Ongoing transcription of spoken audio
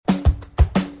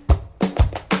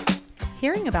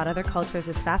Hearing about other cultures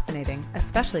is fascinating,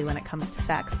 especially when it comes to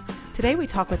sex. Today we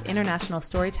talk with international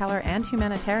storyteller and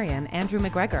humanitarian Andrew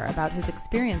McGregor about his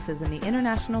experiences in the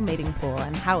international mating pool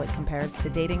and how it compares to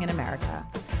dating in America.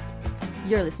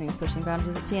 You're listening to Pushing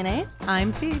Boundaries at TNA.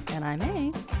 I'm T. And I'm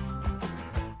A.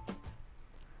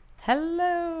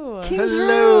 Hello. King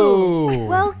Hello. Drew.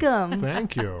 Welcome.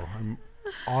 Thank you. I'm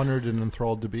honored and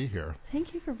enthralled to be here.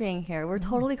 Thank you for being here. We're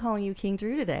totally calling you King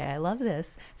Drew today. I love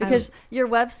this. Because your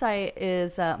website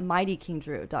is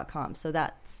mightykingdrew.com. So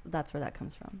that's where that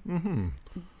comes from. Mm-hmm.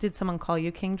 Did someone call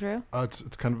you King Drew?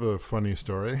 It's kind of a funny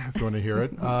story, if you want to hear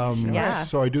it. Yeah.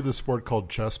 So I do this sport called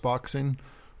chess boxing,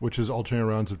 which is alternating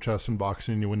rounds of chess and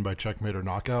boxing. You win by checkmate or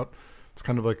knockout. It's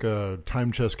kind of like a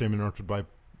time chess game interrupted by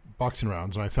boxing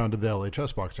rounds, and I founded the LA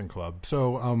Chess Boxing Club.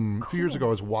 So a few years ago, I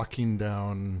was walking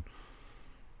down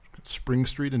Spring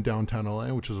Street in downtown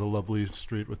LA, which is a lovely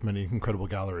street with many incredible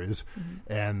galleries,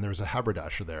 and there's a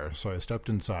haberdasher there. So I stepped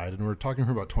inside, and we were talking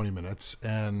for about 20 minutes,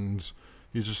 and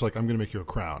he's just like, "I'm going to make you a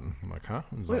crown." I'm like, "Huh?"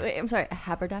 Wait, I'm sorry, a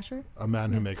haberdasher? A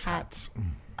man who makes hats.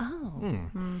 Oh.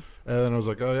 And then I was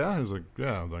like, "Oh yeah." He was like,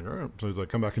 "Yeah." I was like, "All right." So he's like,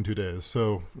 "Come back in 2 days."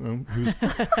 So he was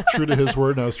true to his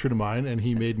word, and I was true to mine, and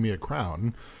he made me a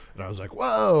crown. And I was like,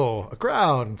 "Whoa, a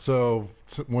crown!" So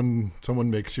when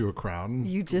someone makes you a crown,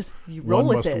 you roll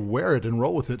with it. One must wear it and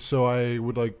roll with it. So I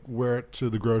would wear it to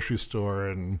the grocery store,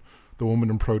 and the woman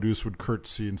in produce would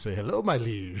curtsy and say, "Hello, my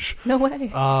liege." No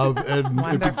way. And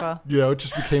Wonderful. it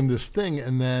just became this thing.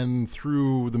 And then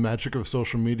through the magic of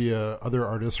social media, other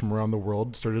artists from around the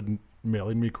world started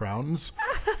mailing me crowns.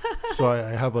 So I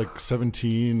have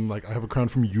 17. I have a crown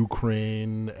from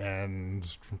Ukraine and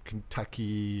from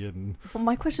Kentucky. And Well,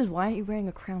 my question is, why aren't you wearing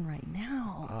a crown right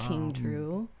now, King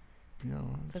Drew?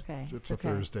 It's okay. It's okay.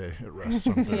 Thursday. It rests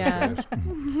on Thursdays. Yeah.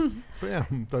 But yeah,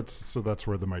 that's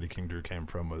where the Mighty King Drew came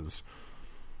from, was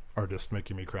artists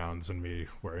making me crowns and me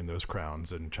wearing those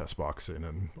crowns and chess boxing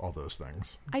and all those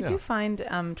things. I do find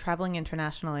traveling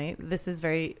internationally, this is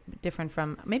very different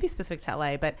from maybe specific to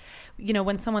LA, but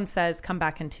when someone says come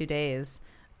back in 2 days,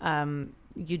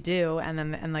 you do, and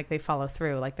then they follow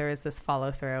through. There is this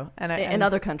follow through, and in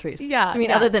other countries. Yeah, I mean,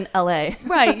 other than LA,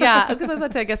 right? Yeah, because I was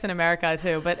about to say, I guess in America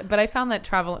too. But I found that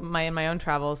in my own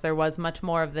travels, there was much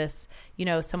more of this.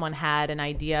 Someone had an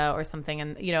idea or something,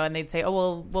 and and they'd say,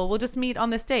 "Oh, well, we'll just meet on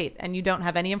this date," and you don't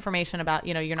have any information about.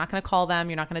 You're not going to call them.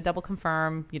 You're not going to double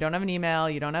confirm. You don't have an email.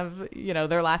 You don't have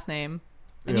their last name,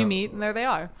 and you meet, and there they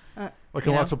are. In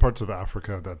lots of parts of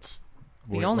Africa, that's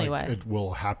the only way it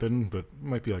will happen, but it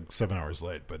might be 7 hours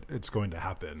late, but it's going to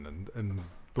happen. And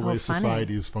the way funny.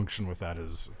 societies function with that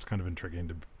is, it's kind of intriguing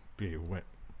to be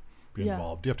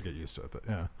involved. You have to get used to it, but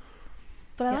yeah.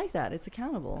 But I like that. It's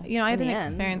accountable. I had an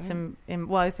experience in I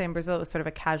would say in Brazil, it was sort of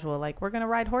a casual, we're going to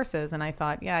ride horses. And I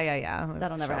thought, yeah.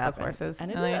 That'll never happen. With horses.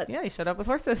 You showed up with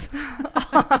horses.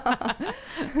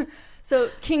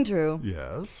 So, King Drew.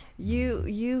 Yes.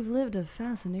 You've lived a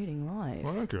fascinating life.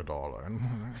 Thank you, darling.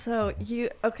 So,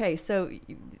 you've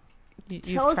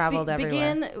traveled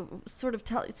everywhere.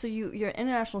 You're an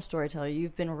international storyteller.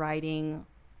 You've been writing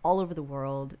all over the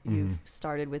world. You've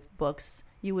started with books.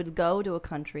 You would go to a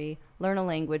country, learn a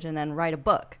language, and then write a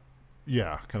book.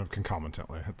 Yeah, kind of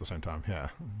concomitantly at the same time, yeah.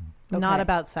 Okay. Not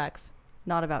about sex.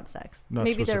 Not about sex. Not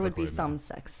Maybe there would be specifically, no. some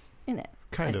sex in it.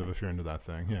 Kind of, if you're into that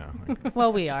thing, yeah.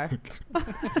 Well, we are.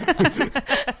 And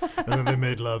then they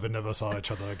made love and never saw each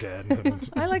other again. And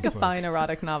I like a fine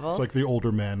erotic novel. It's like The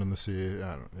Older Man in the Sea.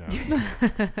 Yeah.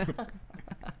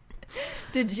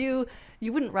 Did you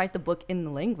wouldn't write the book in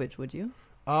the language, would you?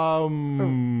 I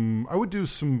would do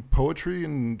some poetry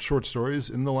and short stories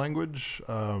in the language.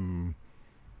 Yeah,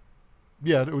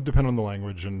 it would depend on the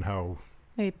language and how.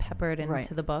 Maybe peppered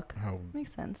into the book.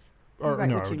 Makes sense. Or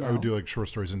no, I would do short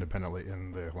stories independently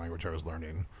in the language I was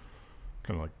learning.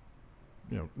 Kind of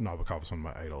Nabokov's one of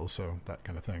my idols, so that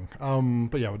kind of thing.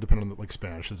 But yeah, it would depend on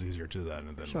Spanish is easier to do that,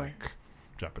 and then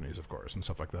Japanese, of course, and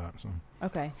stuff like that. So.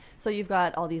 Okay, so you've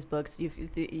got all these books.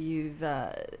 You've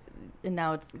and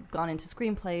now it's gone into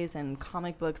screenplays and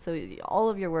comic books. So all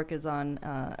of your work is on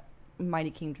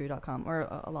mightykingdrew.com, or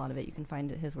a lot of it. You can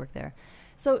find his work there.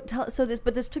 So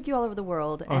this took you all over the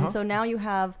world, and so now you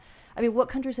have. I mean, what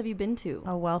countries have you been to?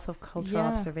 A wealth of cultural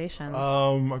observations. You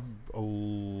want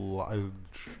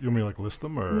me to list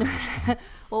them, or?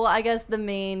 Well, I guess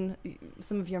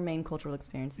some of your main cultural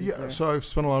experiences. Yeah, so I've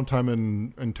spent a lot of time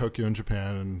in Tokyo in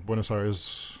Japan, and Buenos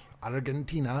Aires,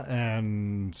 Argentina,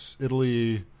 and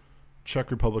Italy,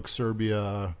 Czech Republic,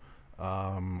 Serbia,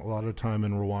 a lot of time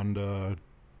in Rwanda,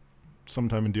 some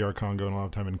time in DR Congo, and a lot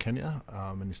of time in Kenya,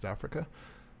 in East Africa.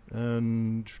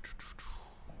 And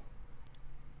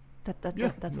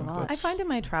That's a lot. I find in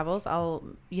my travels,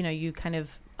 you kind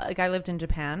of, like I lived in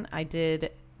Japan. I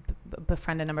did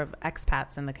befriend a number of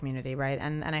expats in the community, right?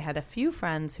 And I had a few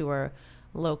friends who were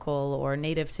local or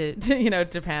native to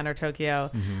Japan or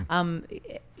Tokyo.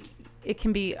 It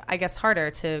can be, I guess, harder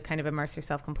to kind of immerse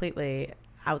yourself completely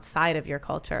outside of your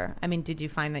culture. I mean, did you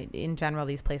find that in general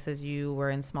these places you were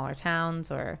in smaller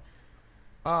towns or?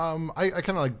 I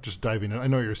kind of like just diving in. I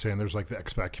know what you're saying. There's like the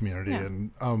expat community,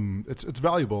 and it's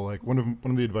valuable. Like one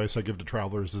of the advice I give to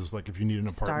travelers is like if you need an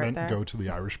apartment, go to the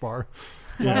Irish bar,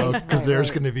 because there's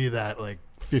going to be that like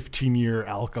 15-year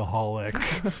alcoholic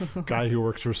guy who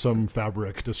works for some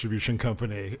fabric distribution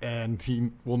company, and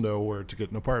he will know where to get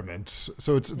an apartment.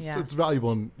 So it's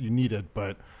valuable and you need it,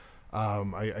 but.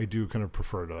 I do kind of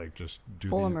prefer to like just do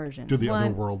full immersion, do the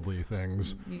otherworldly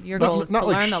things. Your goal is to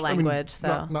learn the language,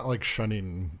 so not like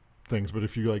shunning things, but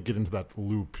if you like get into that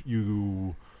loop,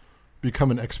 you become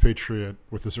an expatriate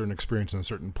with a certain experience in a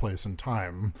certain place and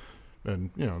time, and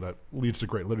that leads to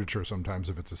great literature sometimes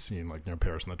if it's a scene like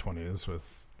Paris in the 20s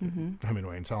with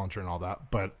Hemingway and Salinger and all that.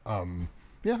 But I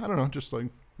don't know, just like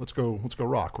let's go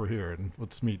rock. We're here and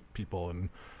let's meet people and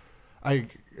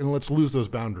let's lose those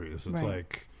boundaries. It's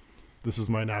like. This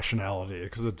is my nationality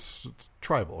because it's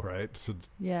tribal, right? So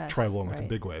it's tribal in like a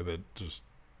big way, but it's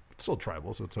still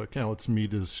tribal. So it's like, let's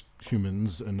meet as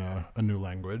humans in a new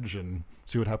language and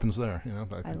see what happens there. I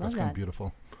think that's kind of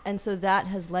beautiful. And so that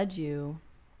has led you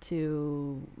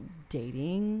to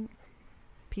dating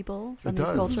people from these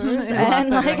cultures and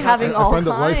like having all kinds.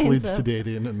 I find that life leads to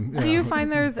dating. And do you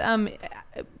find there's,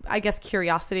 I guess,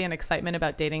 curiosity and excitement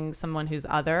about dating someone who's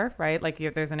other, right? Like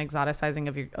there's an exoticizing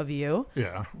of you,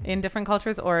 in different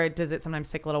cultures, or does it sometimes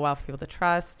take a little while for people to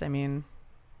trust? I mean,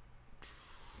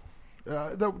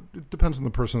 that it depends on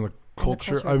the person, and the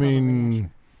culture. I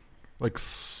mean, like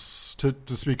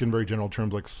to speak in very general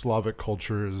terms, like Slavic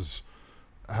cultures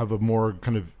have a more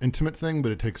kind of intimate thing,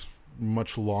 but it takes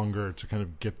much longer to kind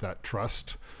of get that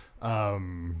trust.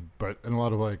 But in a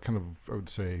lot of like kind of, I would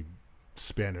say,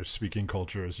 Spanish speaking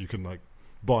cultures, you can like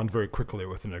bond very quickly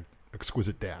with an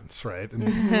exquisite dance, right?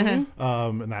 And,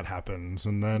 and that happens.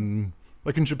 And then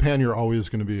like in Japan, you're always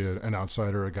going to be an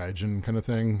outsider, a gaijin kind of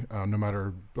thing, no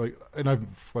matter like, and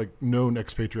I've like known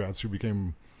expatriates who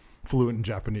became fluent in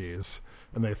Japanese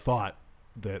and they thought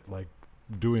that like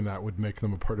doing that would make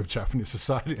them a part of Japanese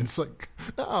society. And it's like,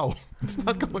 no, it's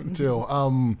not going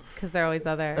to. Because they're always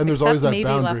other. And there's always that maybe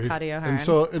boundary. Left Kadio and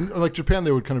so, in like Japan,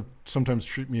 they would kind of sometimes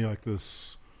treat me like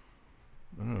this,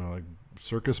 I don't know, like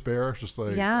circus bear, just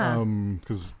like,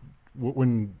 because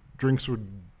when drinks would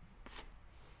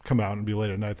come out and be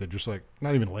late at night, they'd just like,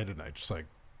 not even late at night, just like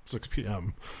 6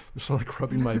 p.m. Just like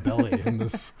rubbing my belly in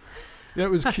this. Yeah, it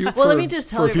was cute let me just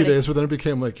tell for a few days, but then it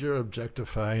became like, you're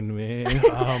objectifying me.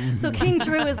 So King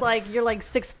Drew is like, you're like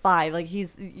 6'5", like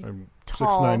I'm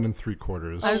tall. 6'9" and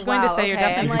 3/4. I was going to say you're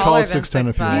definitely you can call it 6'10"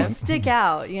 if you want. You stick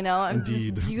out, I'm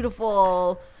Indeed. this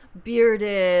beautiful,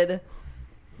 bearded,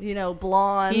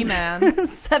 blonde He-Man.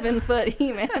 7 foot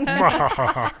He-Man.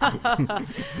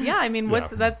 Yeah, I mean,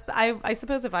 I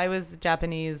suppose if I was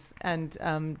Japanese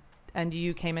and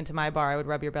you came into my bar, I would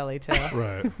rub your belly too.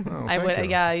 Right. Oh, I would.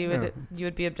 you. You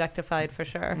would be objectified for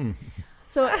sure.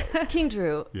 So, King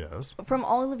Drew. Yes. From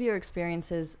all of your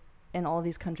experiences in all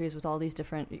these countries with all these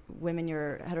different women,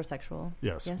 you're heterosexual.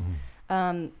 Yes. Yes.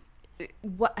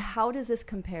 How does this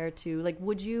compare to like?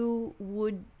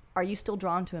 Are you still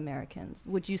drawn to Americans?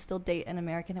 Would you still date an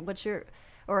American? Or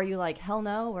are you like hell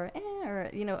no or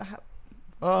where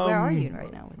are you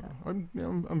right now with that?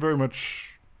 I'm very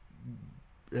much.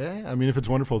 Yeah, I mean, if it's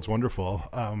wonderful, it's wonderful.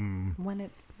 When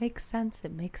it makes sense,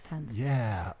 it makes sense.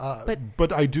 Yeah,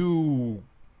 but I do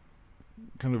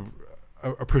kind of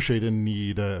appreciate and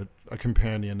need a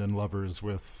companion and lovers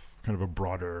with kind of a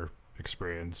broader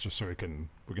experience, just so we can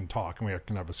talk and we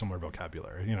can have a similar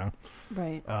vocabulary,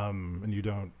 Right. And you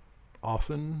don't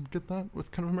often get that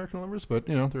with kind of American lovers, but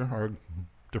there are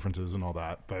differences and all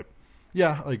that. But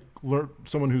yeah, like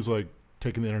someone who's like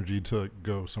taking the energy to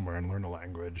go somewhere and learn a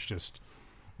language just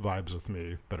vibes with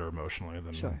me better emotionally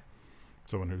than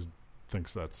someone who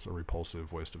thinks that's a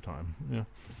repulsive waste of time. Yeah.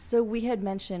 So we had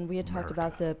talked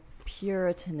about the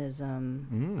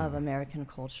Puritanism of American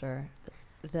culture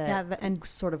that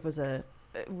sort of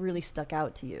really stuck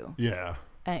out to you. Yeah.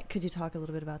 Could you talk a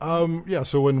little bit about that? Yeah.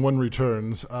 So when one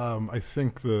returns, I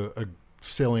think a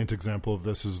salient example of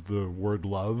this is the word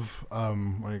love.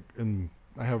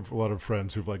 I have a lot of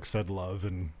friends who've like said love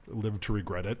and lived to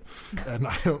regret it, and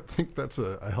I don't think that's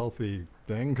a healthy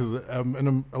thing because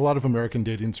in a lot of American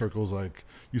dating circles, like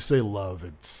you say love,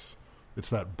 it's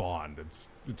that bond.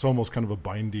 It's almost kind of a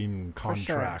binding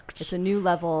contract. Sure. It's a new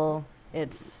level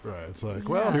It's Right. It's like, Yeah.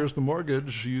 well, here's the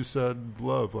mortgage. You said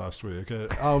love last week.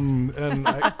 And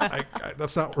I,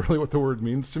 that's not really what the word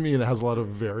means to me. And it has a lot of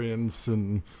variance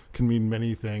and can mean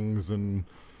many things. And,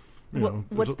 you know,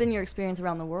 what's been your experience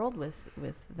around the world with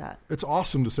that? it's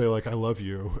awesome to say, like, I love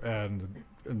you. And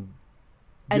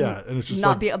yeah, and it's just not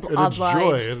like, be and obliged it's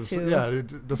joy. It's, to. yeah,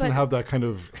 it doesn't But- have that kind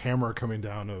of hammer coming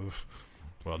down of,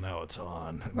 well, now it's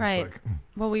on. And it's Right. like,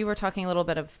 Well, we were talking a little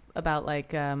bit about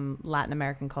like Latin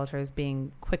American cultures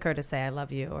being quicker to say "I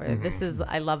love you" or "This is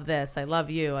I love this," "I love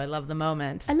you," "I love the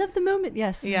moment." I love the moment.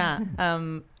 Yes. Yeah,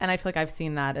 and I feel like I've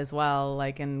seen that as well,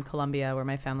 like in Colombia, where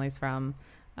my family's from,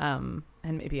 and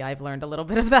maybe I've learned a little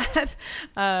bit of that.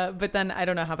 But then I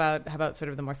don't know how about sort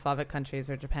of the more Slavic countries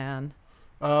or Japan.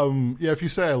 yeah, if you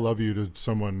say I love you to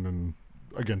someone, and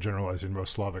again, generalizing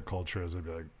most Slavic cultures, it'd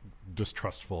be like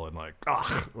distrustful and like,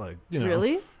 ugh, like, you know.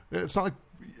 Really? It's not like,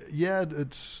 yeah,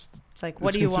 it's It's like, what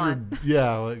it's do you want? considered-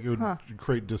 Yeah, like it would Huh.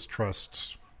 create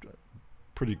distrust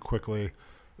pretty quickly.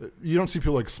 You don't see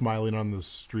people like smiling on the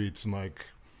streets and like,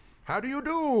 how do you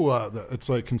do? It's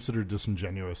like considered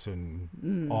disingenuous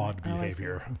and odd Oh, I see.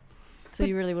 behavior. So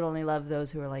you really would only love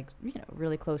those who are like,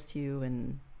 really close to you,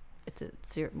 and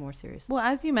it's more serious. Well,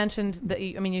 as you mentioned,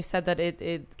 you said that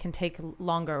it can take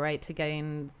longer, right, to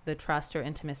gain the trust or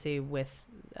intimacy with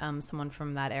someone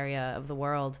from that area of the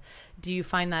world. Do you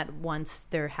find that once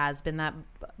there has been that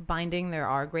binding, there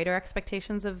are greater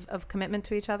expectations of commitment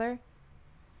to each other?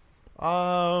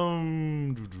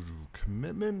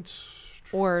 Commitment.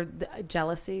 Or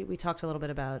jealousy? We talked a little bit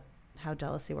about how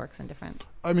jealousy works in different...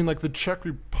 I mean, like the Czech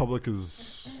Republic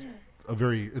is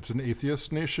it's an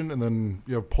atheist nation, and then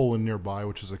you have Poland nearby,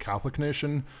 which is a Catholic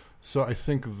nation. So I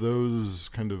think those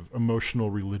kind of emotional,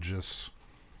 religious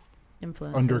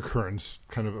influences. undercurrents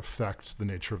kind of affect the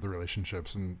nature of the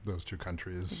relationships in those two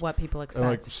countries. What people expect. And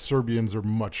like Serbians are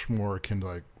much more akin to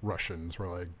like Russians, where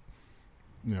like,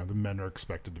 you know, the men are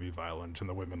expected to be violent and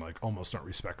the women like almost don't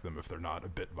respect them if they're not a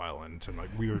bit violent, and like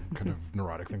weird kind of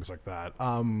neurotic things like that.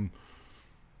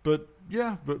 But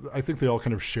I think they all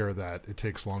kind of share that it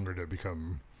takes longer to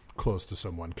become close to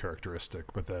someone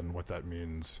characteristic, but then what that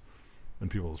means in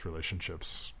people's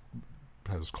relationships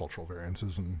has cultural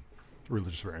variances and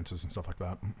religious variances and stuff like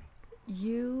that.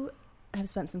 You have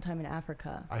spent some time in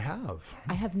Africa. I have.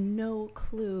 I have no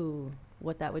clue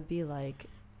what that would be like.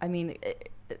 I mean,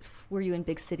 were you in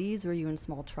big cities? Were you in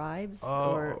small tribes?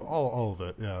 Or all of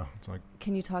it, yeah. It's like,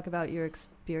 can you talk about your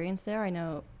experience there? I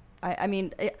know.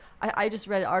 I just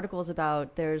read articles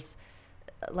about there's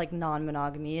like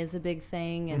non-monogamy is a big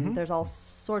thing, and there's all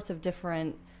sorts of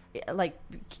different, like,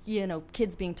 you know,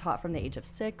 kids being taught from the age of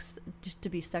 6 to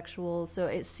be sexual. So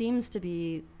it seems to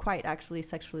be quite actually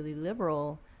sexually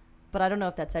liberal, but I don't know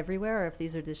if that's everywhere or if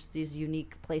these are just these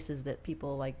unique places that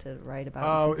people like to write about.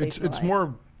 oh, and it's sensationalize.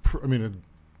 more. I mean,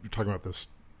 you're talking about this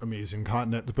amazing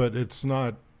continent, but it's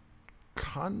not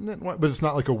continent. But it's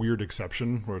not like a weird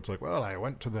exception where it's like, well, I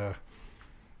went to the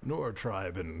Noor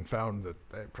tribe and found that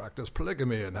they practice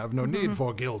polygamy and have no need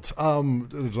for guilt.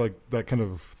 There's like that kind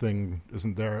of thing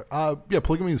isn't there. Yeah,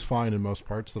 polygamy is fine in most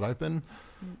parts that I've been,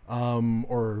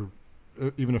 or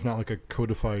even if not like a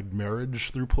codified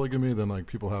marriage through polygamy, then like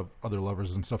people have other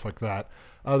lovers and stuff like that.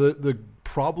 The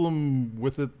problem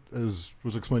with it, as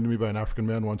was explained to me by an African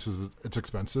man once, is it's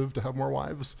expensive to have more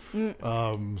wives.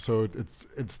 So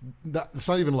it's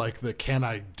not even like the can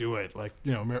I do it, like,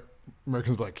 you know,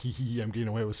 Americans are like, hee, I'm getting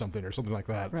away with something or something like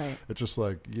that. Right. It's just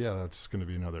like, yeah, that's going to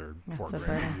be another That's a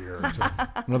 $4,000 a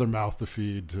year, another mouth to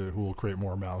feed, who will create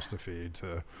more mouths to feed.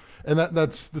 And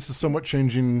this is somewhat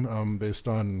changing based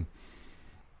on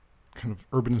kind of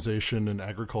urbanization and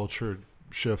agriculture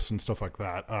shifts and stuff like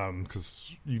that,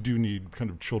 because you do need kind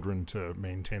of children to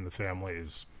maintain the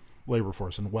family's labor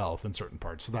force and wealth in certain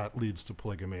parts. So that leads to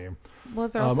polygamy.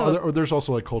 Was there also There's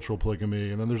also like cultural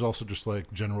polygamy, and then there's also just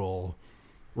like general,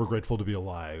 we're grateful to be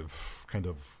alive, kind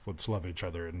of let's love each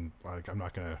other, and like I'm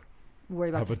not going to worry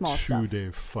about have the a small stuff.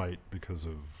 2-day fight because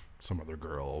of some other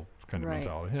girl kind of Right.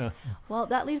 mentality. Yeah. Well,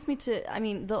 that leads me to, I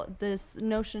mean, the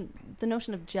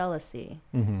notion of jealousy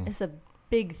is a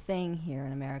big thing here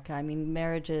in America. I mean,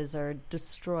 marriages are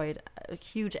destroyed,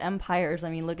 huge empires. I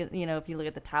mean, if you look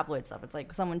at the tabloid stuff, it's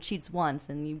like someone cheats once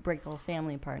and you break the whole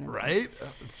family apart. And it's like, Right?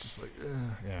 It's just like,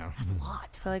 yeah. that's a lot.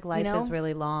 I feel like life You know? is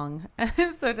really long.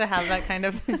 So to have that kind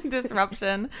of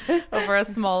disruption over a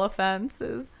small offense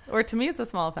or to me it's a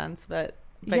small offense, but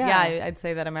But Yeah. I'd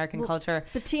say that American culture,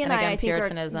 But T and and I again, think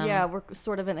Puritanism. we're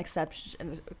sort of an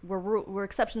exception. We're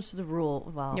exceptions to the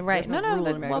rule. Well, You're right. there's rule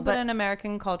in America, But an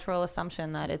American cultural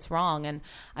assumption that it's wrong. And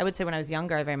I would say when I was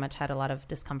younger, I very much had a lot of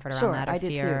discomfort around Sure, that, or I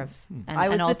did fear too. of. And, I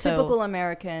was and the also, typical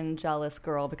American jealous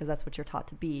girl because that's what you're taught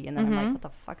to be, and then I'm like, what the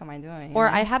fuck am I doing? Or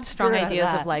I had strong Get out of ideas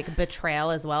of that. like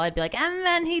betrayal as well. I'd be like, and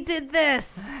then he did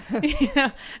this, you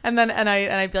know, and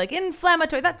I'd be like,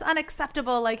 inflammatory. That's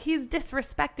unacceptable. Like he's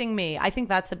disrespecting me. I think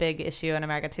that's a big issue in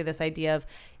America too. This idea of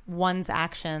one's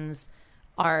actions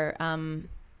are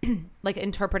like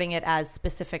interpreting it as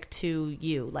specific to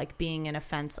you, like being an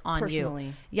offense on Personally.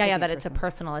 you. Yeah, Taking that it it's a personally.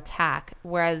 personal attack.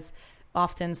 Whereas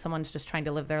often someone's just trying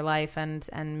to live their life, and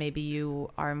maybe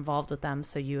you are involved with them,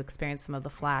 so you experience some of the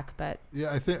flack. But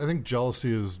Yeah, I think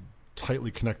jealousy is tightly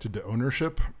connected to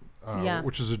ownership,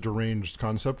 which is a deranged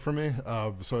concept for me.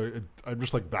 I'm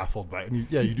just like baffled by it. And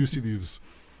you do see these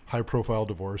high-profile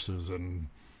divorces, and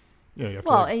you have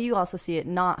to. and you also see it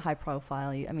not high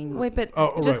profile. I mean, wait, but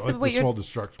Right, just like what the you're small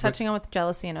destruction. touching on with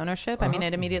jealousy and ownership, I mean,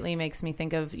 it immediately makes me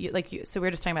think of so we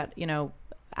were just talking about,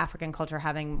 African culture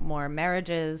having more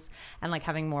marriages and like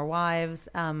having more wives.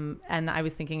 And I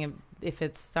was thinking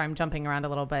sorry, I'm jumping around a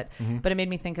little bit, but it made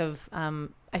me think of,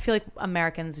 I feel like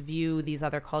Americans view these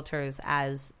other cultures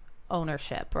as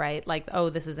ownership, right? Like, oh,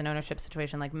 this is an ownership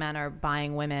situation. Like men are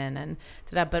buying women and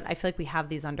but I feel like we have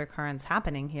these undercurrents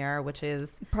happening here, which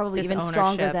is probably this even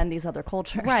stronger ownership. than these other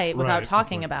cultures. Right, without Right,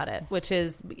 talking it's about it, which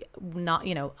is not,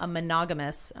 a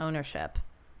monogamous ownership,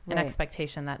 an Right.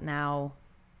 expectation that now,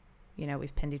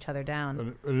 we've pinned each other down.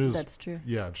 And it is, That's true.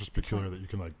 Yeah, it's just peculiar that you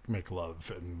can like make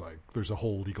love, and like there's a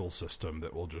whole legal system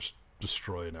that will just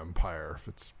destroy an empire if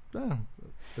it's.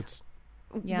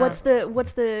 Yeah. What's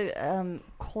the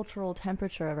cultural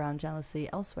temperature around jealousy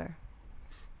elsewhere?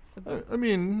 I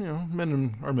mean,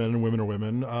 men are men and women are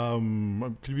women.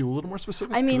 Could you be a little more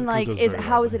specific? I mean, 'Cause like, does is vary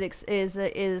how is widely.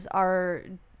 it is our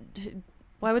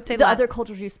Well, I would say the other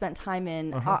cultures you spent time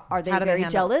in are they How do they very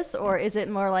handle jealous, or is it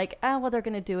more like, well, they're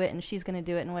going to do it and she's going to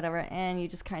do it and whatever, and you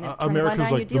just kind of turn a blind eye America's and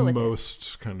you like the deal with it?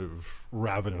 most kind of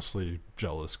ravenously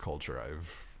jealous culture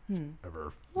I've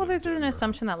ever. Well, there's lived an in, or-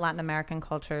 assumption that Latin American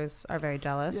cultures are very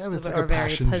jealous, Yeah, it's like or a very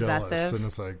passion possessive. jealous, and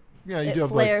it's like you It do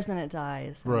have like flares and it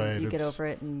dies. and Right, you get it's- over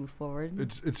it and move forward.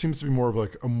 it seems to be more of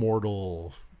like a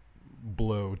mortal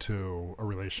blow to a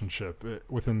relationship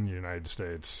within the United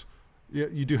States. Yeah,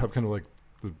 you do have kind of like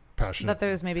the passion that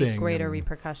there's maybe thing greater and-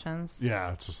 repercussions.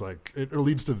 Yeah, it's just like it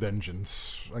leads to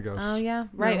vengeance, I guess. Oh yeah,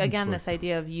 right. Yeah, Again, it's this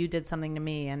idea of you did something to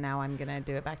me, and now I'm gonna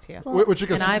do it back to you. Which I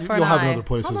guess an eye for you'll an have in eye. other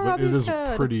places, Homo but it is Robin's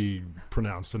good. pretty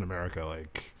pronounced in America.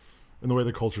 Like in the way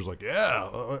the culture's like,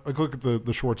 like look at the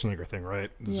Schwarzenegger thing,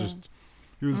 right? It's Yeah. just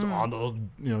he was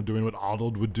Arnold, doing what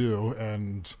Arnold would do,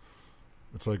 and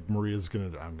it's like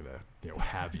I'm gonna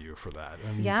have you for that.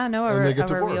 And, Yeah, no, and they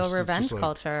get a real divorced. It's revenge just like-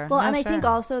 culture. Well, No, and I sure. think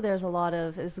also there's a lot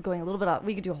of, this is going a little bit out,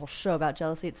 we could do a whole show about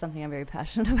jealousy. It's something I'm very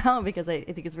passionate about because I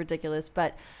think it's ridiculous.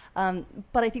 But I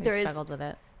think I struggled with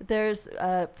it. there's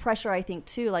pressure, I think,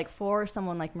 too, like for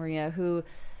someone like Maria who,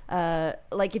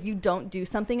 like if you don't do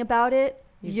something about it,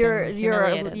 You've been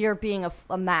humiliated. you're being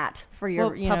a mat for your Well,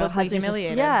 publicly publicly husband.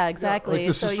 humiliated. Yeah, exactly. Like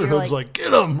the So you're sisterhood's like,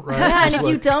 get him, right? yeah, and It's if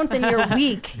you like- don't, then you're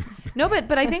weak. No,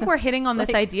 but I think we're hitting on this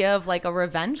like- idea of like a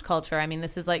revenge culture. I mean,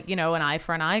 this is like, an eye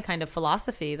for an eye kind of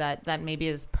philosophy that maybe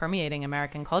is permeating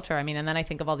American culture. I mean, and then I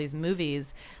think of all these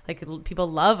movies, like people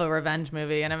love a revenge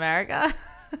movie in America.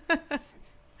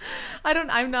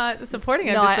 I'm not supporting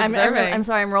it. No, I'm just observing. I'm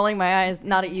sorry, I'm rolling my eyes,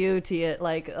 not at you, Tia.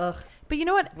 Like, ugh. But you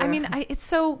know what? I mean, it's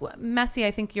so messy.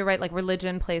 I think you're right. Like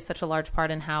religion plays such a large part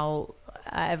in how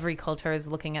every culture is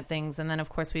looking at things. And then, of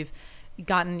course, we've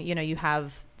gotten, you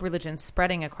have religion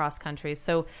spreading across countries.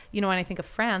 So, when I think of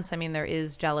France, I mean, there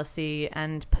is jealousy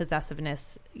and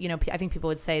possessiveness. I think people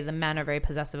would say the men are very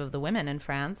possessive of the women in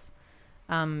France.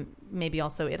 Maybe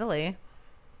also Italy.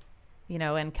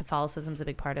 And Catholicism's a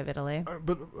big part of Italy.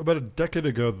 But about a decade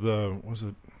ago,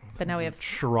 But now we have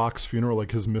Chirac's funeral,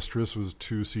 like his mistress was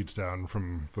 2 seats down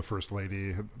from the first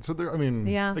lady. So there, I mean,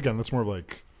 Yeah. again, that's more of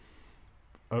like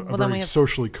a Well, then we very have-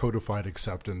 socially codified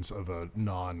acceptance of a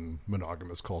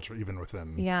non-monogamous culture, even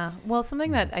within. Yeah. Well,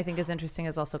 something that I think is interesting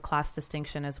is also class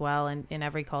distinction as well in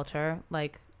every culture.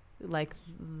 Like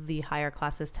the higher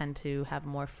classes tend to have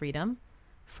more freedom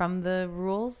from the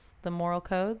rules, the moral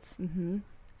codes. Mm-hmm.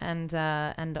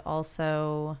 And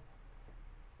also,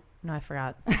 no, I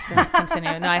forgot.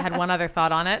 Continue. No, I had one other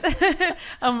thought on it.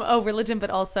 Religion, but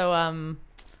also,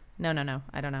 no,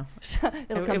 I don't know.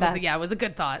 It'll come back. It was a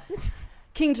good thought.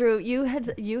 King Drew, you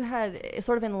had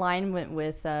sort of in line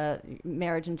with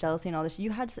marriage and jealousy and all this. You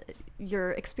had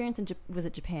your experience in was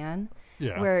it Japan?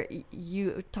 Yeah. where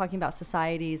you talking about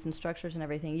societies and structures and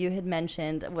everything. You had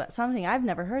mentioned something I've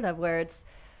never heard of, where it's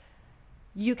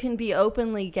you can be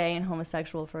openly gay and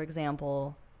homosexual, for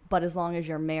example, but as long as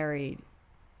you're married.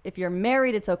 If you're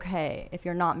married, it's okay. If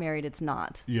you're not married, it's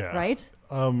not. Yeah. Right?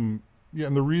 Yeah,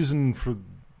 and the reason for,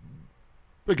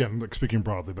 again, like speaking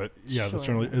broadly, but yeah, Sure. that's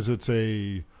generally, is it's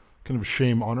a kind of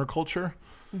shame honor culture.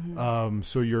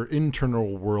 So your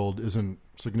internal world isn't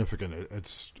significant.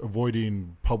 It's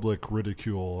avoiding public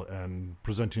ridicule and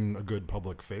presenting a good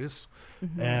public face.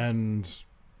 And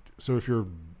so if you're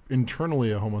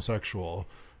internally a homosexual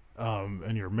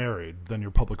and you're married, then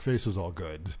your public face is all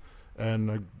good.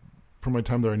 And from my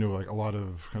time there, I knew like a lot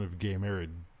of kind of gay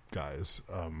married guys.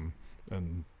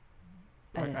 And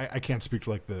I can't speak to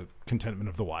like the contentment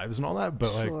of the wives and all that,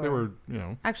 but like they were, you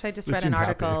know. Actually, I just they read an seemed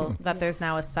article happy. that there's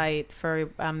now a site for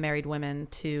married women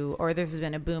or there's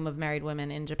been a boom of married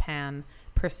women in Japan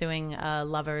pursuing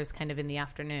lovers kind of in the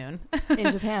afternoon.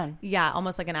 In Japan. Yeah,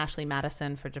 almost like an Ashley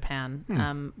Madison for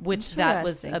Japan, which that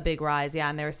was Interesting. a big rise. Yeah,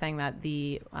 and they were saying that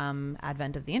the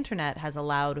advent of the internet has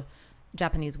allowed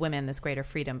Japanese women this greater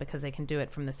freedom because they can do it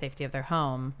from the safety of their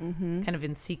home, kind of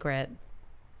in secret.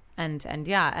 And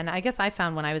yeah, and I guess I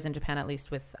found when I was in Japan, at least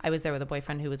I was there with a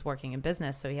boyfriend who was working in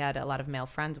business, so he had a lot of male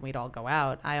friends and we'd all go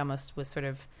out. I almost was sort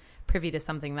of privy to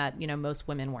something that, you know, most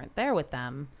women weren't there with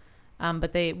them.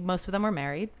 But most of them were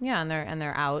married. Yeah. And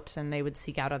they're out and they would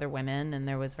seek out other women. And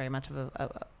there was very much of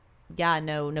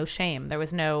no shame. There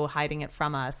was no hiding it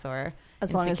from us or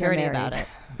As long as they're insecurity married.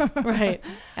 about it. Right.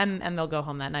 And they'll go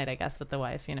home that night, I guess, with the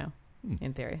wife, you know,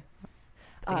 in theory.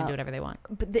 They can do whatever they want.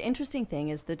 But the interesting thing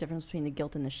is the difference between the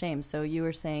guilt and the shame. So you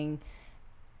were saying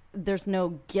there's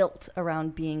no guilt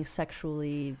around being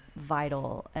sexually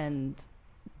vital and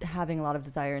having a lot of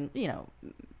desire and, you know,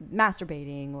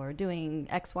 masturbating or doing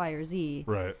X, Y, or Z.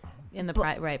 Right. In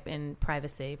in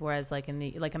privacy, whereas like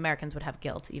Americans would have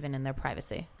guilt even in their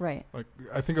privacy. Right. Like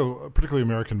I think particularly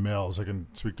American males, I can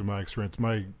speak to my experience.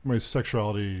 My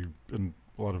sexuality and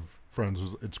a lot of friends,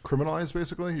 it's criminalized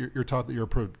basically. You're taught that you're a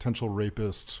potential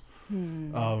rapist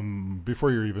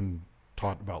before you're even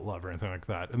taught about love or anything like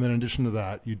that. And then in addition to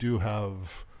that, you do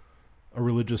have a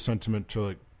religious sentiment to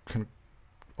like kind of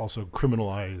also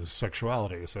criminalize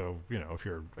sexuality. So, you know, if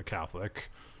you're a Catholic,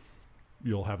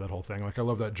 you'll have that whole thing. Like I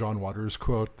love that John Waters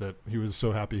quote that he was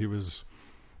so happy he was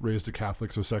raised a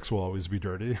Catholic, so sex will always be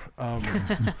dirty.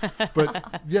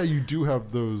 But yeah, you do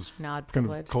have those Nod kind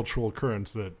privilege. of cultural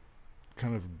currents that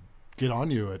kind of get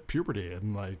on you at puberty,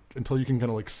 and like until you can kind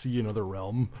of like see another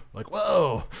realm, like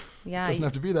whoa, Yeah. it doesn't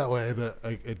have to be that way. That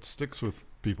it sticks with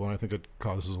people, and I think it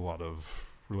causes a lot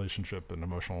of relationship and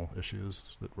emotional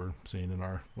issues that we're seeing in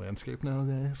our landscape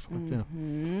nowadays. Like,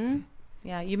 yeah.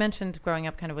 Yeah, you mentioned growing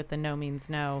up kind of with the no means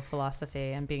no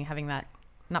philosophy and having that,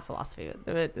 not philosophy,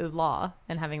 but the law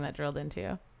and having that drilled into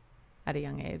you at a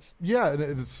young age. Yeah, and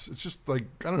it's just like,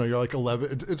 I don't know, you're like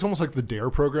 11. It's almost like the DARE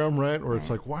program, right? Where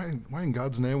it's like, why in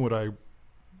God's name would I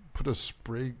put a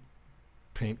spray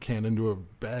paint can into a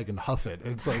bag and huff it?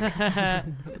 And it's like,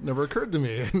 it never occurred to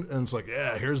me. And it's like,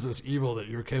 yeah, here's this evil that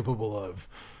you're capable of.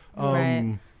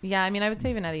 Right. Yeah, I mean, I would say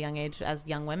even at a young age, as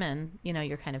young women, you know,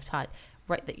 you're kind of taught,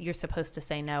 right, that you're supposed to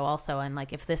say no also. And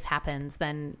like, if this happens,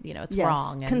 then, you know, it's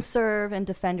wrong. And Conserve and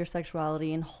defend your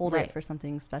sexuality and hold Right. it for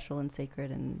something special and sacred.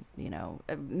 And, you know,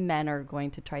 men are going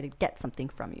to try to get something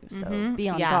from you. So be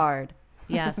on Yeah. guard.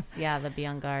 Yes. Yeah. The be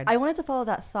on guard. I wanted to follow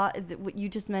that thought. What you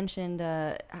just mentioned,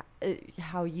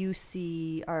 how you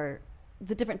see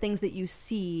the different things that you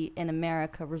see in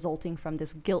America resulting from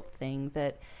this guilt thing.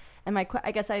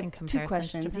 I guess I In have two comparison to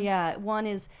questions. Japan? Yeah, one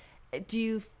is,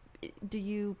 do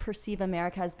you perceive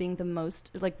America as being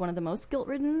one of the most guilt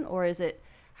ridden, or is it?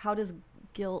 How does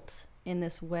guilt in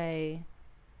this way?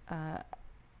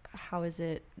 How is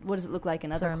it? What does it look like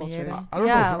in other Permeated. cultures? I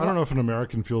don't know if an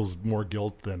American feels more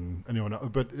guilt than anyone else,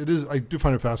 but it is. I do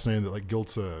find it fascinating that like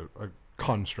guilt's a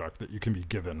construct that you can be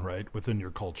given right within your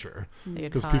culture, that you're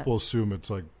because taught. people assume it's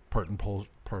like part and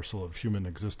parcel of human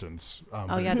existence. Oh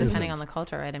but yeah, it depending isn't. on the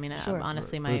culture, right? I mean, Sure.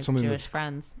 honestly, Right. But my it's something Jewish that's-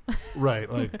 friends.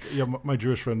 Right, like yeah, my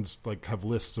Jewish friends like have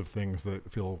lists of things that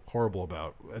feel horrible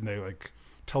about, and they like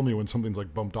tell me when something's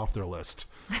like bumped off their list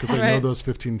because they know Right. those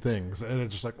 15 things, and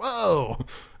it's just like, whoa,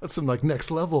 that's some like next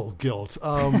level guilt.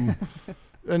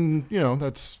 And you know,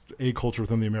 that's a culture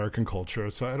within the American culture.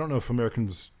 So I don't know if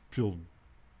Americans feel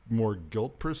more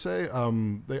guilt per se.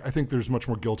 I think there's much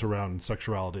more guilt around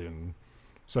sexuality and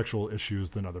sexual issues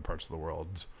than other parts of the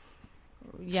world.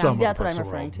 Yeah. Some That's other what parts I'm of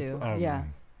the referring world. to. Yeah.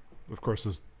 Of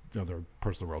course, there are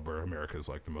parts of the world where America is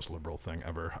like the most liberal thing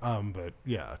ever. But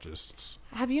yeah, just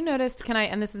Have you noticed?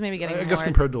 And this is maybe getting I guess more.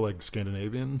 compared to like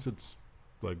Scandinavians, it's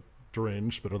like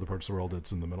deranged, but other parts of the world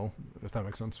it's in the middle, if that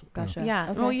makes sense. Gotcha.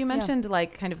 Yeah. Okay. Well, you mentioned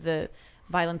like kind of the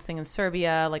violence thing in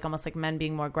Serbia, like almost like men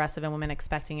being more aggressive and women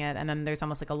expecting it. And then there's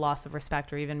almost like a loss of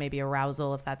respect or even maybe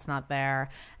arousal if that's not there.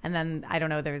 And then I don't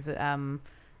know, there's,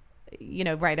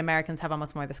 right, Americans have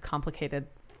almost more this complicated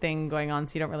thing going on.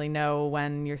 So you don't really know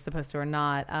when you're supposed to or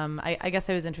not. I guess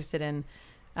I was interested in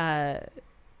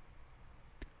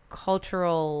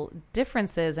cultural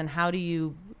differences and how do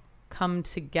you come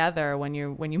together when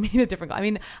you meet a different, I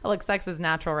mean, like sex is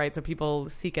natural, right? So people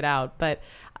seek it out. But,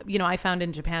 I found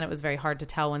in Japan, it was very hard to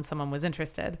tell when someone was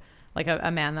interested. Like a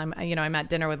man, I'm at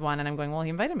dinner with one and I'm going, well, he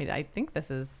invited me. I think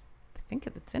it's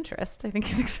interest. I think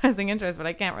he's expressing interest, but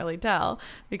I can't really tell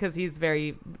because he's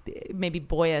very maybe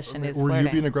boyish in his Were flirting.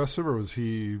 you being aggressive or was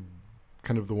he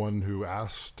kind of the one who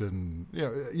asked? And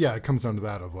it comes down to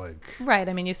that of like, right.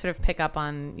 I mean, you sort of pick up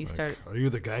on, you like, start. are you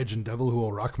the gaijin devil who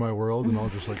will rock my world and I'll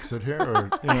just like sit here?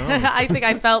 Or, I think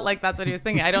I felt like that's what he was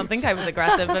thinking. I don't think I was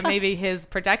aggressive, but maybe his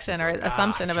projection or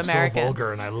assumption of she's American. so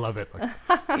vulgar and I love it. Like,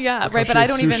 yeah, like right. how But I she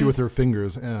don't ate sushi even. with her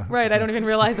fingers. Yeah, Right. I don't even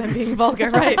realize I'm being vulgar.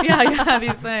 Right. Yeah.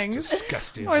 These It's things.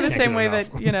 disgusting. Or the I can't same get way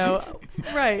enough.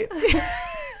 that, right.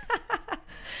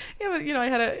 Yeah, but I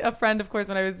had a friend, of course,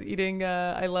 when I was eating.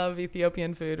 I love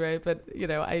Ethiopian food, right? But you're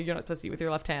not supposed to eat with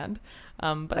your left hand.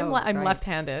 But I'm right.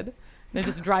 left-handed. And it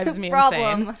just drives me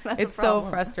Problem. insane. That's a It's so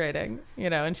problem. frustrating,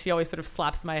 And she always sort of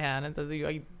slaps my hand and says,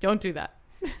 "You don't do that."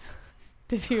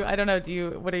 Did you? I don't know. Do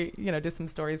you? What are you? Do some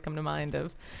stories come to mind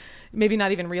of maybe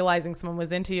not even realizing someone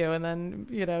was into you, and then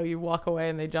you walk away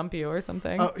and they jump you or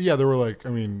something? Yeah, there were like, I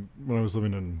mean, when I was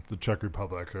living in the Czech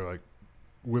Republic, there were like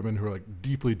women who were like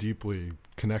deeply, deeply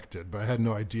connected, but I had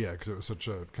no idea because it was such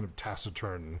a kind of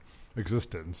taciturn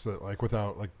existence that like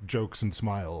without like jokes and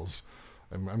smiles,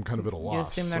 I'm kind of at a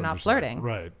loss. assume they're I'm not just like, flirting.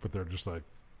 right? But they're just like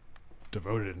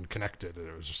devoted and connected, and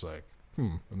it was just like,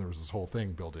 and there was this whole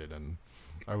thing built in, and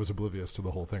I was oblivious to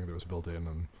the whole thing that was built in,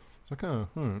 and it's like, oh,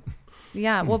 all right.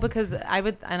 Yeah, well, because I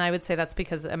would say that's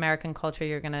because American culture,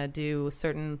 you're going to do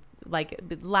certain, like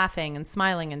laughing and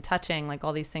smiling and touching, like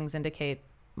all these things indicate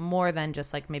more than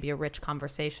just like maybe a rich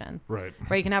conversation. Right.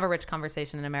 Where you can have a rich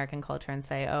conversation in American culture and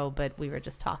say, oh, but we were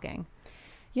just talking.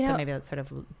 But maybe that's sort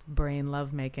of brain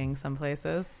love making some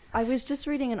places. I was just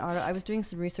reading an article. I was doing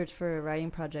some research for a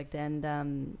writing project, and I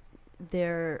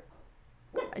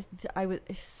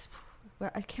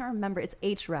can't remember. It's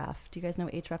HRAF. Do you guys know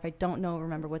HRAF? I don't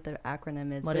remember what the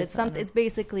acronym is. What but is it's something. It's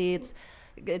basically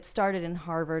it started in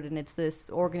Harvard, and it's this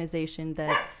organization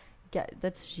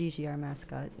that's Gigi, our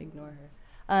mascot. Ignore her.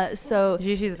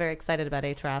 Gigi's very excited about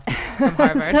HRAF from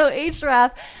Harvard. So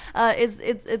HRAF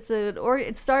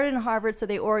it started in Harvard. So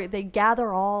they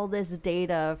gather all this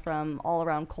data from all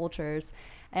around cultures,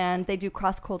 and they do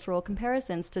cross-cultural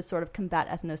comparisons to sort of combat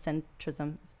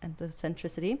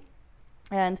ethnocentricity.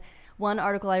 And one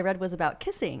article I read was about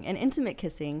kissing and intimate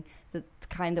kissing, the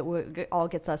kind that all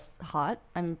gets us hot,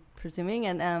 I'm presuming,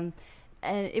 and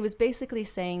it was basically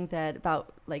saying that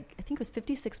about, like, I think it was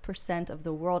 56% of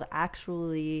the world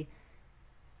actually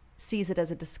sees it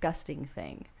as a disgusting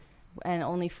thing, and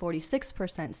only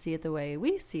 46% see it the way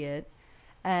we see it.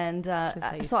 And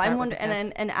so I'm wondering,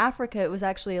 and in Africa, it was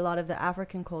actually a lot of the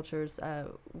African cultures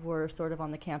were sort of on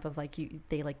the camp of like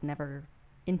they like never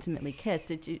intimately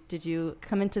kissed. Did you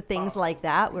come into things like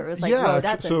that where it was like, whoa,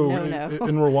 that's a no-no?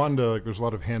 In Rwanda, like there's a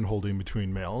lot of hand holding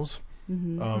between males.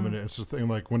 And it's just thing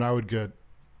like when I would get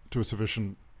to a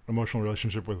sufficient emotional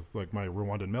relationship with like my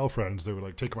Rwandan male friends, they would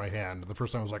like take my hand. The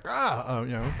first time I was like,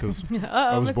 because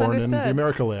I was born in the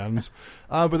America lands.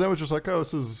 But that was just like,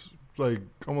 this is like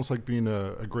almost like being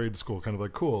a grade school kind of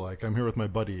like cool. Like I'm here with my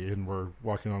buddy and we're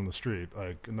walking on the street.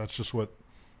 Like, and that's just what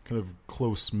kind of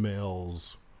close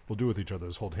males will do with each other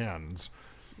is hold hands.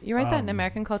 You're right that in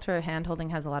American culture, hand-holding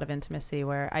has a lot of intimacy,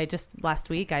 where last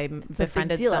week I it's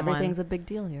befriended a big deal. someone. Everything's a big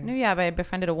deal here. No, yeah, but I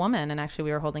befriended a woman and actually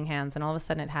we were holding hands and all of a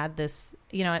sudden it had this,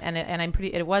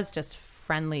 it was just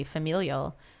friendly,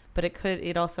 familial, but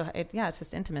it's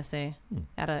just intimacy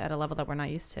at a level that we're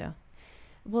not used to.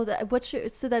 Well,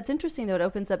 so that's interesting though. It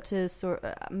opens up to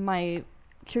my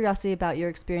curiosity about your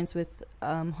experience with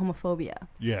homophobia.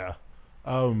 Yeah.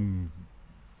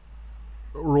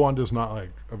 Rwanda is not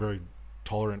like a very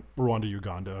tolerant Rwanda,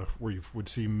 Uganda, where you would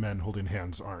see men holding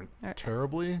hands aren't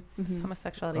terribly. Is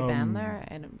homosexuality banned there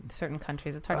in certain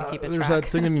countries? It's hard to keep it There's track. that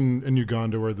thing in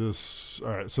Uganda where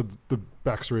so the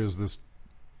backstory is this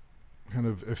kind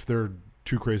of, if they're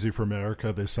too crazy for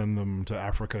America, they send them to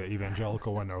Africa.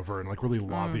 Evangelical went over and like really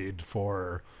lobbied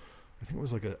for, I think it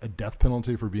was like a death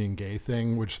penalty for being gay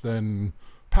thing, which then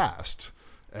passed.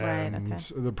 And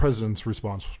the president's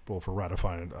responsible for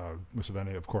ratifying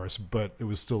Museveni, of course, but it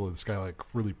was still this guy like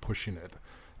really pushing it.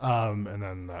 And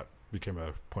then that became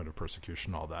a point of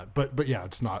persecution, all that. But yeah,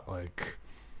 it's not like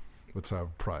let's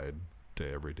have Pride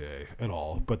Day every day at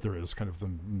all. But there is kind of the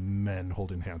men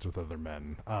holding hands with other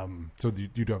men. So you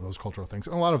do have those cultural things.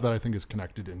 And a lot of that, I think, is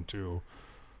connected into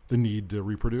the need to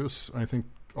reproduce. And I think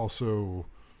also,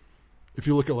 if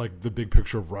you look at like the big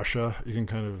picture of Russia, you can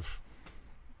kind of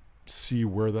see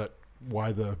why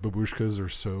the babushkas are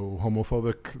so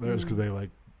homophobic there is because they like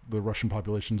the Russian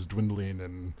population's dwindling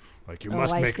and like you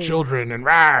must make children and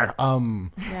rah.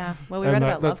 Yeah, well, we read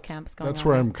about love camps going on. That's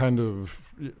where I'm kind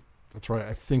of. That's right.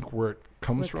 I think where it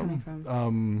comes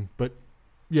from. But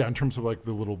yeah, in terms of like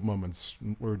the little moments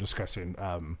we were discussing,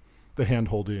 the hand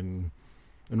holding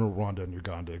in Rwanda and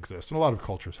Uganda exists, and a lot of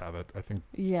cultures have it. I think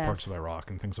parts of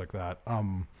Iraq and things like that.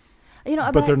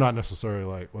 But they're not necessarily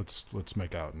like let's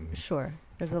make out and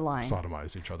there's a line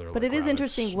sodomize each other. But like it is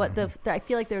rabbits. Interesting what I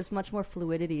feel like there's much more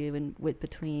fluidity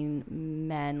between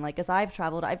men. Like as I've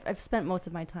traveled, I've spent most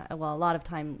of my time, a lot of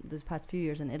time this past few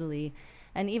years in Italy,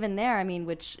 and even there, I mean,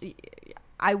 which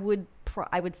I would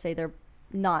say they're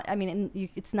not. I mean,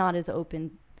 it's not as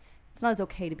open. It's not as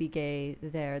okay to be gay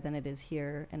there than it is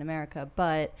here in America,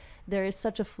 but there is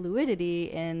such a fluidity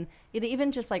in it,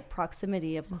 even just like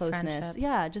proximity of closeness. Friendship.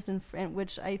 Yeah, just in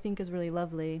which I think is really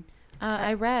lovely.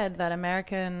 I read that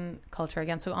American culture,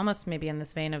 again, so almost maybe in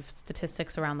this vein of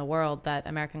statistics around the world, that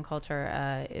American culture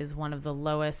has one of the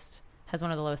lowest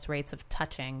rates of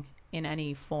touching in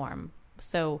any form.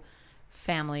 So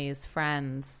families,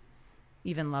 friends,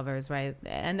 even lovers, right?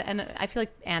 And I feel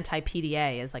like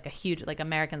anti-PDA is like a huge, like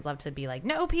Americans love to be like,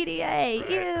 no PDA,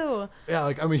 ew. Yeah,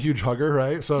 like I'm a huge hugger,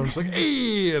 right? So I'm just like,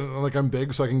 hey, and like I'm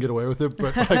big, so I can get away with it.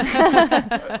 But like,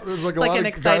 there's like a lot an of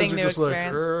exciting guys new are just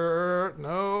experience. like,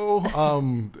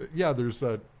 no. Yeah, there's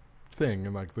that thing,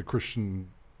 and like the Christian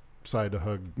side to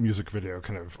hug music video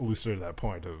kind of elucidated that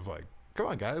point of like, come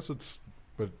on, guys,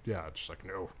 but yeah, it's just like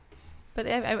no. But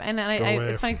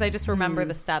it's funny because I just remember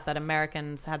the stat that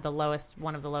Americans had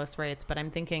one of the lowest rates. But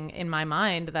I'm thinking in my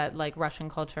mind that like Russian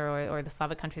culture or the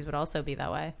Slavic countries would also be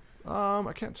that way.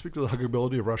 I can't speak to the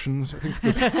huggability of Russians. I think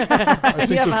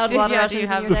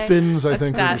the Finns, I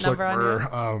think, are just like,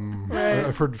 right.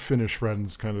 I've heard Finnish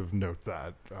friends kind of note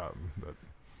that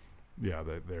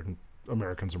they're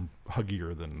Americans are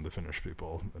huggier than the Finnish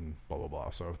people and blah, blah, blah.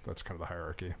 So that's kind of the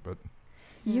hierarchy. But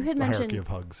you had mentioned hierarchy of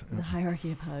hugs. The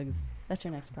hierarchy of hugs. That's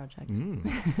your next project.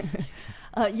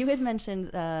 You had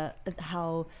mentioned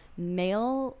how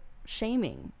male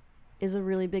shaming is a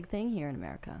really big thing here in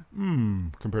America.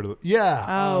 Compared to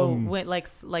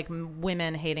like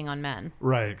women hating on men,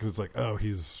 right? Because it's like, oh,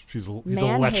 he's a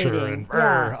lecher and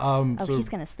so he's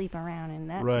gonna sleep around and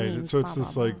that right. Means so it's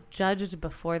this like judged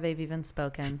before they've even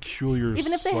spoken, peculiar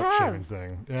even if they slut have shaming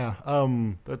thing. Yeah,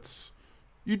 that's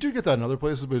you do get that in other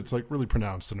places, but it's like really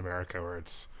pronounced in America, where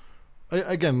it's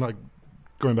again like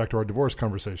going back to our divorce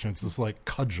conversation. It's this like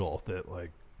cudgel that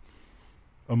like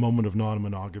a moment of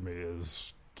non-monogamy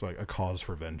is. It's like a cause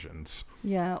for vengeance.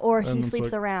 Yeah, or he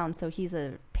sleeps around, so he's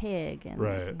a pig, and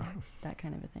right. That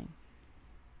kind of a thing.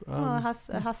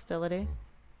 Hostility.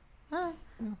 I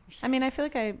mean, I feel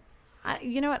like I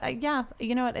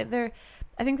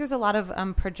think there's a lot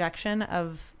of projection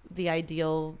of the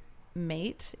ideal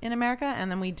mate in America,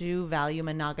 and then we do value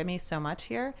monogamy so much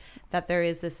here that there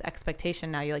is this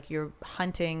expectation now. You're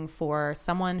hunting for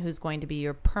someone who's going to be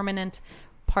your permanent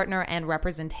partner and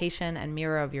representation and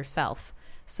mirror of yourself.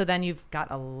 So then you've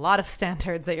got a lot of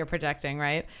standards that you're projecting,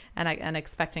 right? And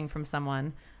expecting from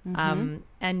someone. Mm-hmm.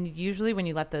 And usually when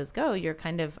you let those go, you're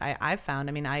kind of, I've found,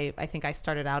 I mean, I think I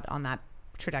started out on that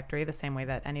trajectory the same way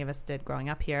that any of us did growing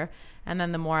up here. And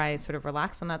then the more I sort of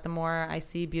relax on that, the more I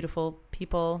see beautiful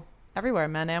people everywhere,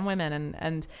 men and women.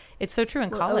 And it's so true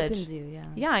in college. Opens you, yeah.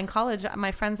 Yeah, in college,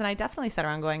 my friends and I definitely sat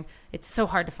around going, it's so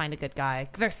hard to find a good guy.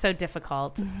 They're so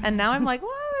difficult. And now I'm like,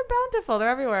 well, they're bountiful. They're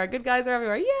everywhere. Good guys are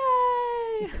everywhere. Yay!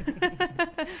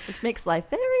 Which makes life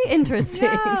very interesting.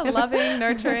 Yeah, loving,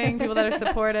 nurturing, people that are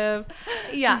supportive.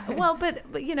 Yeah, well, but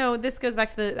this goes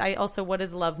back to what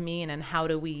does love mean and how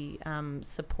do we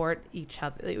support each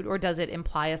other? Or does it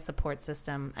imply a support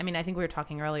system? I mean, I think we were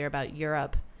talking earlier about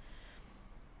Europe.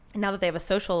 Now that they have a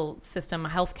social system,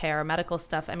 healthcare, medical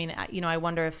stuff, I mean, I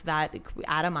wonder if that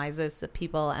atomizes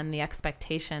people and the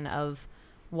expectation of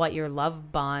what your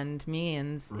love bond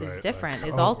means is different,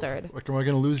 is altered. Like, am I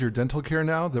going to lose your dental care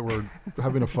now that we're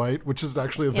having a fight? Which is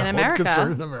actually a valid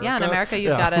concern in America. Yeah, in America,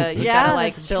 you've got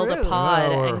to build a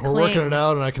pod and we're working it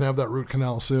out, and I can have that root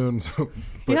canal soon. So,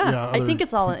 I think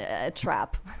it's all a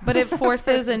trap. But it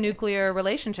forces a nuclear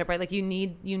relationship, right? Like you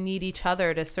need each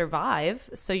other to survive.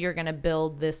 So you're going to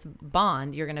build this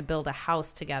bond. You're going to build a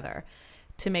house together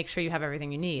to make sure you have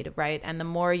everything you need, right? And the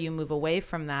more you move away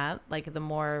from that, like the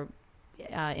more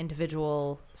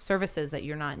individual services that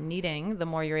you're not needing, the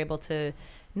more you're able to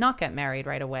not get married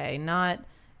right away, not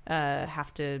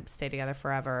have to stay together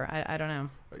forever. I don't know.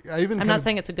 I'm not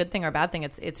saying it's a good thing or a bad thing.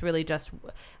 It's really just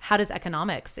how does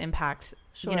economics impact,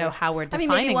 Sure. you know, how we're defining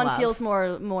maybe one love. feels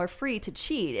more free to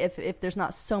cheat if there's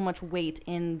not so much weight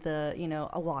in the, you know,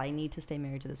 well, I need to stay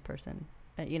married to this person,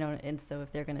 you know, and so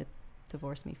if they're going to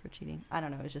divorce me for cheating, I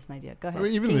don't know, it's just an idea. Go ahead. I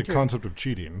mean, even King the Drew. concept of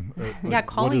cheating.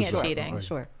 Calling what is it that? cheating. Like,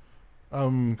 Sure.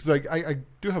 because I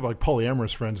do have like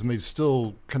polyamorous friends, and they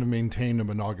still kind of maintain a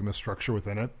monogamous structure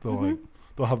within it.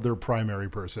 They'll have their primary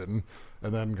person,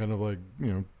 and then kind of like,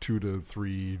 you know, 2 to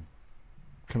 3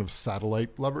 kind of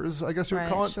satellite lovers, I guess you would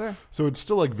call it. Sure. So it's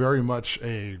still like very much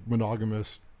a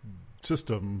monogamous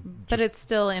system. But it's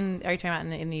still are you talking about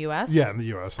in the U.S.? Yeah, in the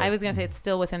U.S. I was going to say it's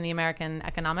still within the American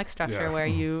economic structure where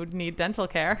you need dental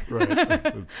care. Right.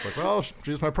 It's like, well,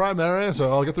 she's my primary,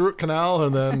 so I'll get the root canal,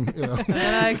 and then, you know. And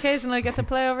I occasionally get to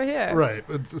play over here. Right.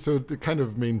 So it kind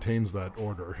of maintains that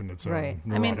order in its own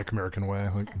neurotic American way.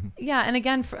 Like, yeah, and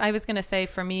again, I was going to say,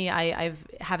 for me, I've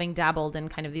having dabbled in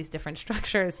kind of these different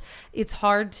structures, it's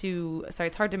hard to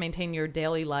maintain your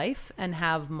daily life and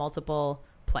have multiple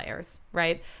players,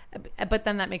 right? But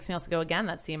then that makes me also go, again,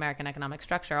 that's the American economic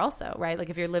structure also, right? Like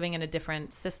if you're living in a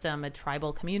different system, a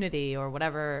tribal community or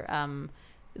whatever,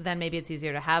 then maybe it's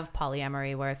easier to have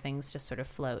polyamory where things just sort of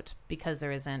float because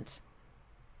there isn't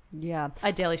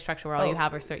a daily structure where all you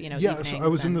have are certain, you know, yeah, evenings. so I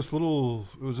was in this little,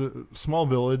 it was a small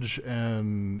village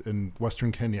and in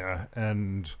Western Kenya,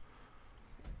 and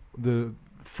the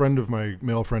friend of my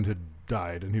male friend had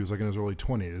died, and he was like in his early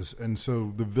 20s, and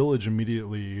so the village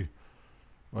immediately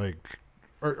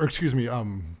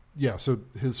so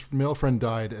his male friend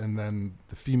died, and then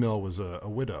the female was a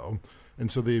widow,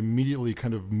 and so they immediately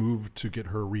kind of moved to get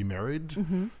her remarried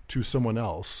to someone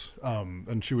else,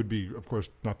 and she would be, of course,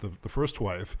 not the first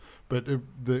wife, but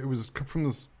it was from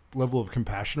this level of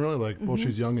compassion, really, like, well,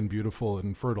 she's young and beautiful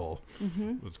and fertile.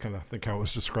 That's kind of, I think, how it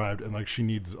was described, and like she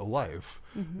needs a life,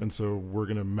 and so we're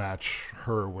going to match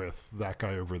her with that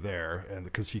guy over there, and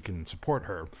because he can support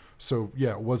her. So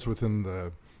yeah, it was within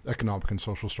the economic and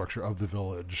social structure of the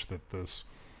village that this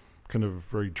kind of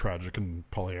very tragic and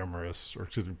polyamorous, or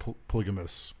excuse me,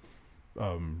 polygamous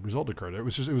result occurred. It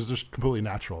was just completely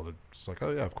natural. It's like,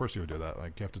 oh yeah, of course you would do that.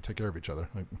 Like, you have to take care of each other.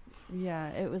 Like, Yeah,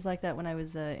 it was like that when I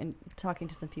was talking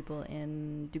to some people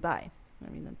in Dubai. I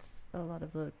mean, that's a lot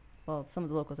of some of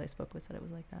the locals I spoke with said it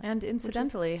was like that. And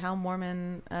incidentally, how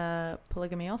Mormon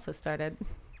polygamy also started.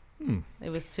 It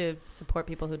was to support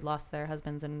people who'd lost their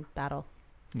husbands in battle.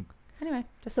 Anyway,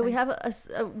 just so saying. we have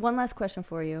one last question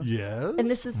for you. yes. And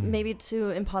this is maybe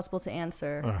too impossible to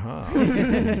answer.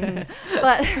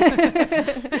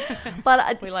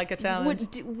 But we like a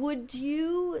challenge. Would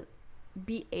you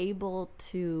be able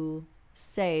to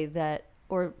say that,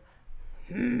 or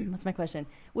what's my question?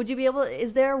 Would you be able?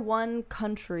 Is there one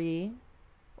country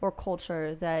or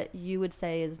culture that you would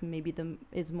say is maybe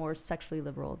is more sexually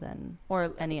liberal than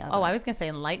or any other? Oh, I was going to say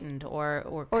enlightened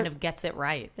or kind of gets it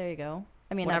right. There you go.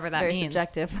 I mean, whatever that's that very means.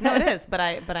 subjective. No, it is, but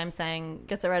I'm saying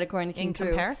gets it right according to King in Drew.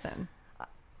 comparison.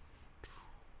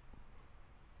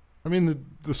 I mean,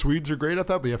 the Swedes are great at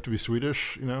that, but you have to be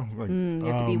Swedish, you know? Like, You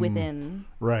have to be within.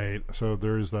 Right. So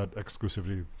there is that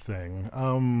exclusivity thing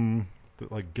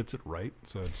that, like, gets it right.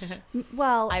 So it's...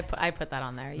 Well, I put that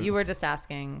on there. You were just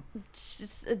asking.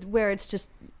 just where it's just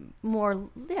more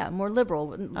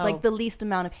liberal, like the least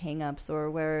amount of hang-ups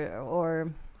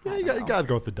or Yeah, you got to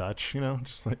go with the Dutch, you know?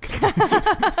 Just like,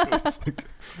 it's like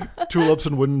tulips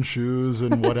and wooden shoes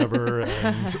and whatever.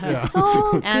 And, yeah.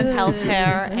 And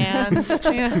healthcare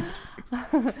and...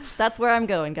 That's where I'm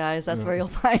going, guys. That's where you'll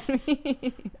find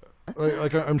me.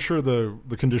 Like I'm sure the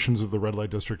conditions of the red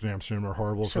light district in Amsterdam are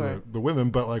horrible for the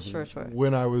women, but like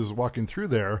when I was walking through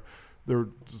there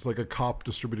was like a cop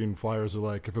distributing flyers of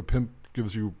like, if a pimp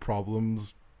gives you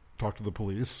problems, talk to the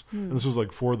police. And this was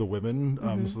like for the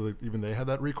women, so that even they had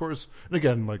that recourse. And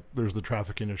again, like there's the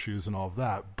trafficking issues and all of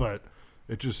that, but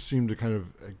it just seemed to kind of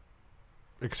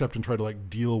accept and try to like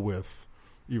deal with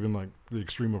even like the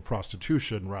extreme of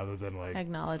prostitution rather than like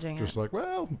acknowledging just it. like,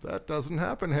 well, that doesn't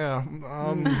happen here.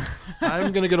 I'm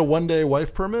going to get a 1-day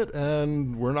wife permit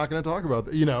and we're not going to talk about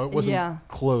that. You know, it wasn't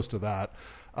close to that.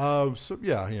 So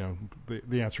yeah, you know,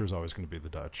 the answer is always going to be the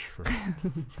Dutch.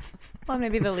 Well,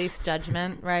 maybe the least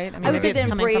judgment, right? I mean, I would say it's that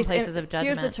coming from places of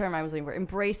judgment. Here's the term I was looking for: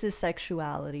 embraces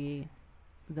sexuality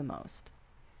the most.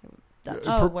 Dutch.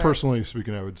 Oh, where? Personally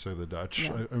speaking, I would say the Dutch.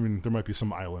 Yeah. I mean, there might be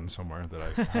some island somewhere that I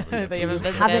haven't yet That to you haven't visit.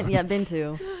 visited. Haven't yet been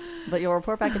to, but you'll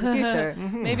report back in the future.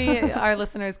 Maybe our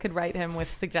listeners could write him with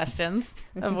suggestions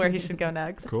of where he should go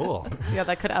next. Cool. Yeah,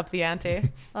 that could up the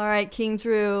ante. All right, King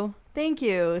Drew, thank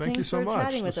you. Thank you so for much.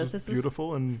 chatting with us. This This is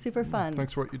beautiful and super fun.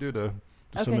 Thanks for what you do to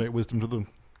disseminate wisdom to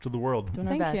the world. Doing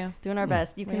our Thank best. you. Doing our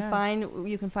best. You We can are.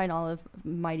 find all of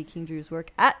Mighty King Drew's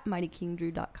work at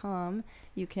mightykingdrew.com.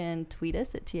 You can tweet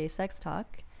us at TA Sex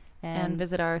Talk And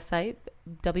visit our site,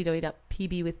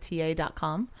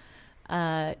 www.pbwithtA.com,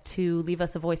 to leave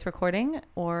us a voice recording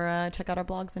or check out our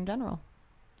blogs in general.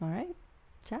 all right.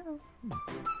 Ciao.